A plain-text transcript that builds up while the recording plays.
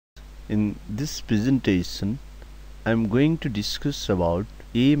In this presentation, I am going to discuss about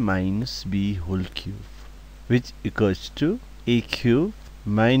a minus b whole cube, which equals to a cube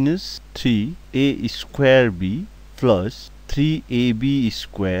minus 3a square b plus 3ab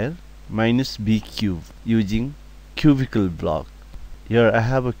square minus b cube using cubical block. Here I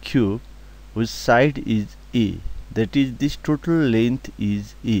have a cube whose side is a, that is, this total length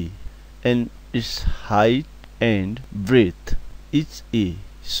is a, and its height and breadth is a.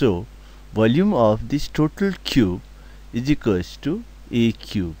 So volume of this total cube is equals to a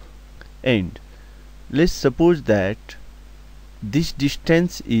cube, and let's suppose that this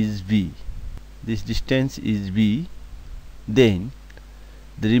distance is b. This distance is b. Then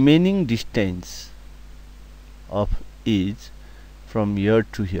the remaining distance of is from here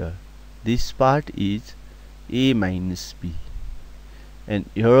to here. This part is a minus b, and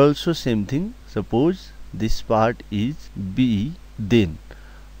here also same thing. Suppose this part is b, then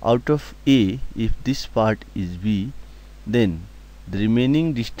out of a, if this part is b, then the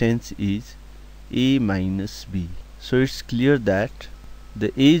remaining distance is a minus b. So it's clear that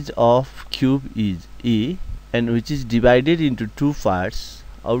the edge of cube is a, and which is divided into two parts.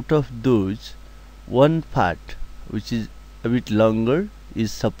 Out of those, one part which is a bit longer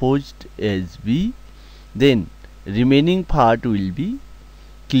is supposed as b, then remaining part will be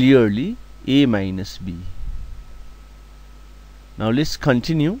clearly a minus b. Now let's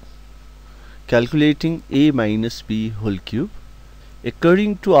continue calculating a minus b whole cube.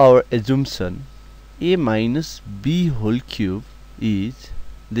 According to our assumption, a minus b whole cube is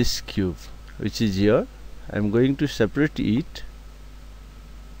this cube, which is here. I am going to separate it.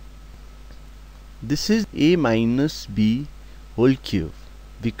 This is a minus b whole cube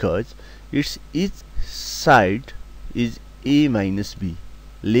because each side is a minus b,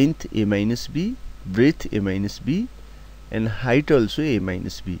 length a minus b, breadth a minus b, and height also a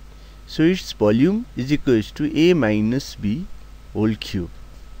minus b. So its volume is equals to a minus b whole cube,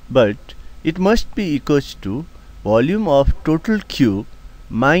 but it must be equals to volume of total cube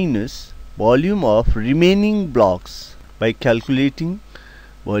minus volume of remaining blocks. By calculating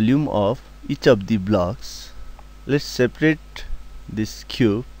volume of each of the blocks, let's separate this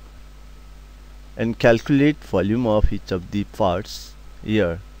cube and calculate volume of each of the parts.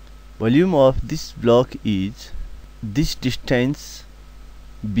 Here volume of this block is this distance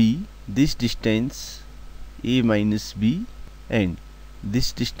b, this distance a minus b, and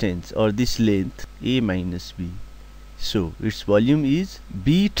this distance or this length a minus b. So its volume is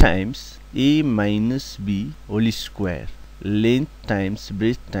b times a minus b whole square, length times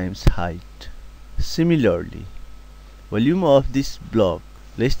breadth times height. Similarly, volume of this block,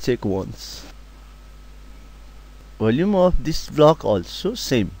 let's check once. Volume of this block also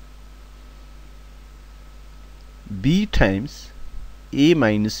same, b times a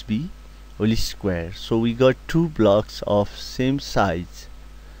minus b whole square. So we got two blocks of same size,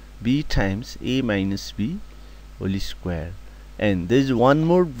 b times a minus b whole square, and there is one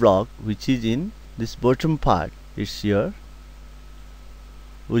more block which is in this bottom part. It's here,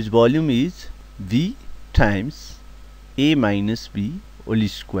 whose volume is b times a minus b whole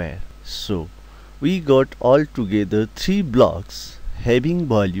square. So we got all together three blocks having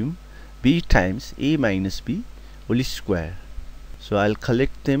volume b times a minus b whole square. So I'll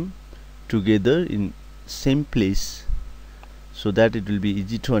collect them together in same place so that it will be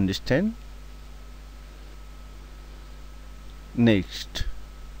easy to understand. Next,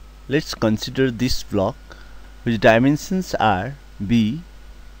 let's consider this block whose dimensions are b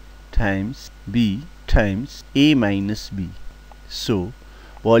times a minus b. So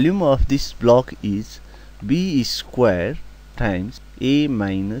volume of this block is b square times a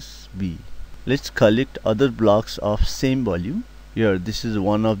minus b. Let's collect other blocks of same volume. Here this is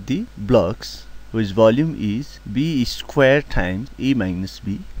one of the blocks whose volume is b square times a minus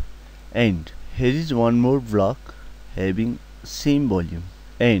b, and here is one more block having same volume,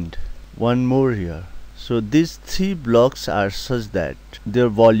 and one more here. So these three blocks are such that their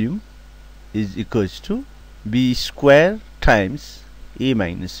volume is equals to b square times a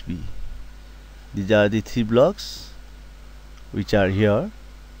minus b. These are the three blocks which are here.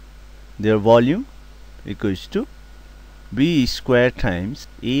 Their volume equals to b square times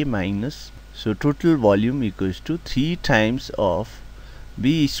a minus. So total volume equals to 3 times of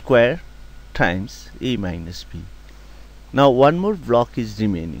b square times a minus b. Now one more block is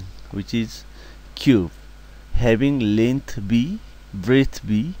remaining, which is cube having length b, breadth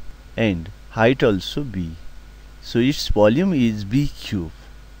b, and height also b. So its volume is b cube.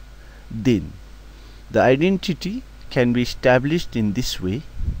 Then the identity can be established in this way: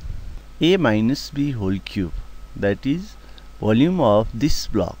 a minus b whole cube, that is volume of this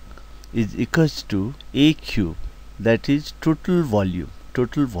block, is equals to A cube, that is total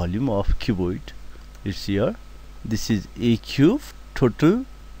volume of cuboid. It's here. This is A cube total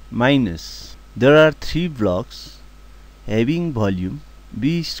minus, there are 3 blocks having volume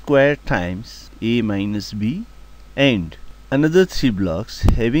B square times A minus B, and another 3 blocks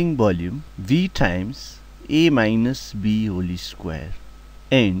having volume V times A minus B whole square,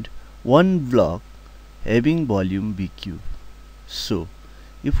 and 1 block having volume B cube. So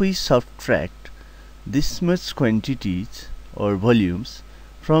if we subtract this much quantities or volumes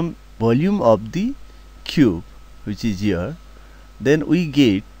from volume of the cube, which is here, then we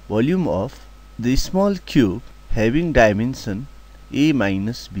get volume of the small cube having dimension A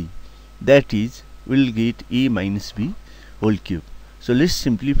minus B, that is we'll get A minus B whole cube. So let's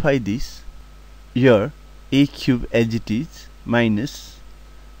simplify this. Here A cube as it is minus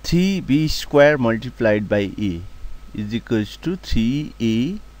 3B square multiplied by A is equals to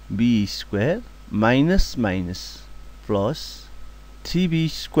 3AB square minus plus 3B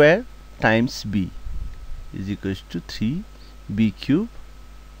square times B is equals to 3B cube.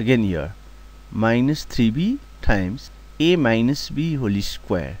 Again here minus 3B times A minus B whole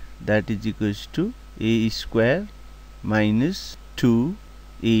square, that is equals to A square minus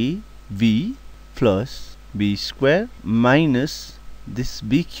 2AB plus B square minus this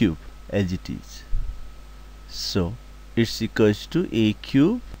B cube as it is. So it's equals to A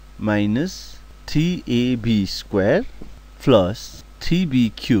cube minus 3AB square plus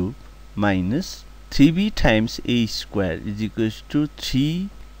 3B cube minus 3B times A square is equals to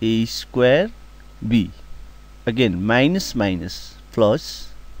 3A square B. Again minus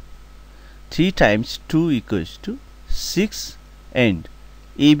plus 3 times 2 equals to 6, and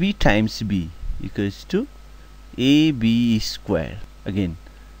AB times B equals to AB square. Again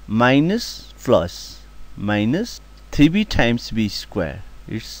minus plus minus 3B times B square,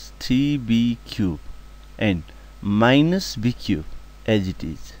 it's 3B cube, and minus B cube as it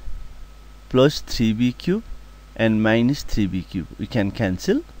is, plus 3B cube and minus 3B cube. We can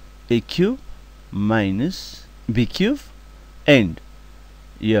cancel A cube minus B cube, and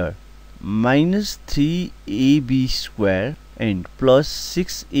here minus 3AB square and plus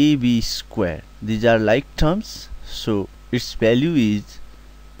 6AB square. These are like terms, so its value is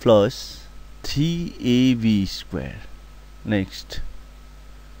plus 3AB square. Next,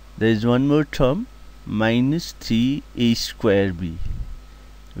 there is one more term minus 3A square B,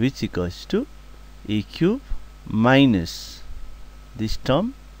 which equals to A cube minus this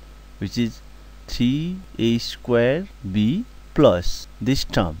term, which is 3A square B, plus this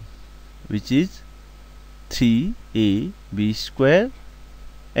term, which is 3AB square,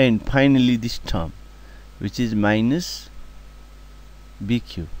 and finally this term, which is minus B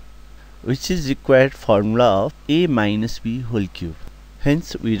cube, which is required formula of A minus B whole cube.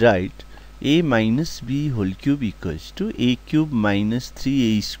 Hence we write A minus B whole cube equals to A cube minus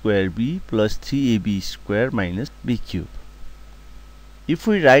 3A square B plus 3AB square minus B cube. If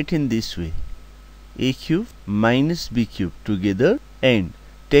we write in this way, A cube minus B cube together and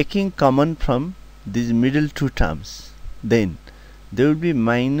taking common from these middle two terms, then there will be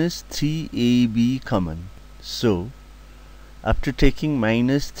minus 3AB common. So after taking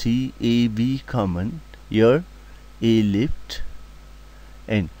minus 3AB common, here A left,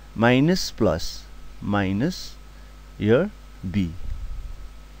 and minus plus minus here B.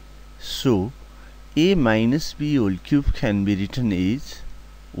 So A minus B whole cube can be written as,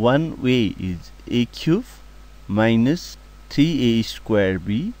 one way is A cube minus 3A square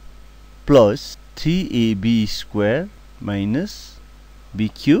B plus 3AB square minus B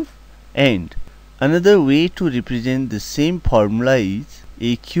cube, and another way to represent the same formula is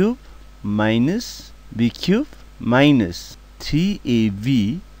A cube minus B cube minus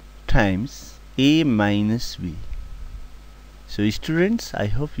 3AB times A minus B. So students, I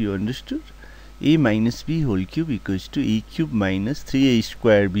hope you understood. A minus B whole cube equals to A cube minus 3A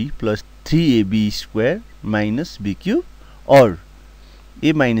square B plus 3AB square minus B cube, or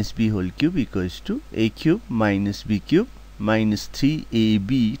A minus B whole cube equals to A cube minus B cube minus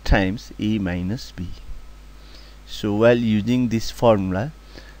 3AB times A minus B. So while using this formula,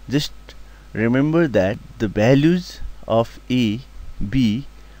 just remember that the values of A, B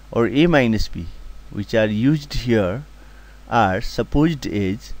or A minus B which are used here are supposed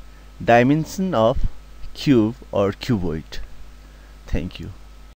as dimension of cube or cuboid. Thank you.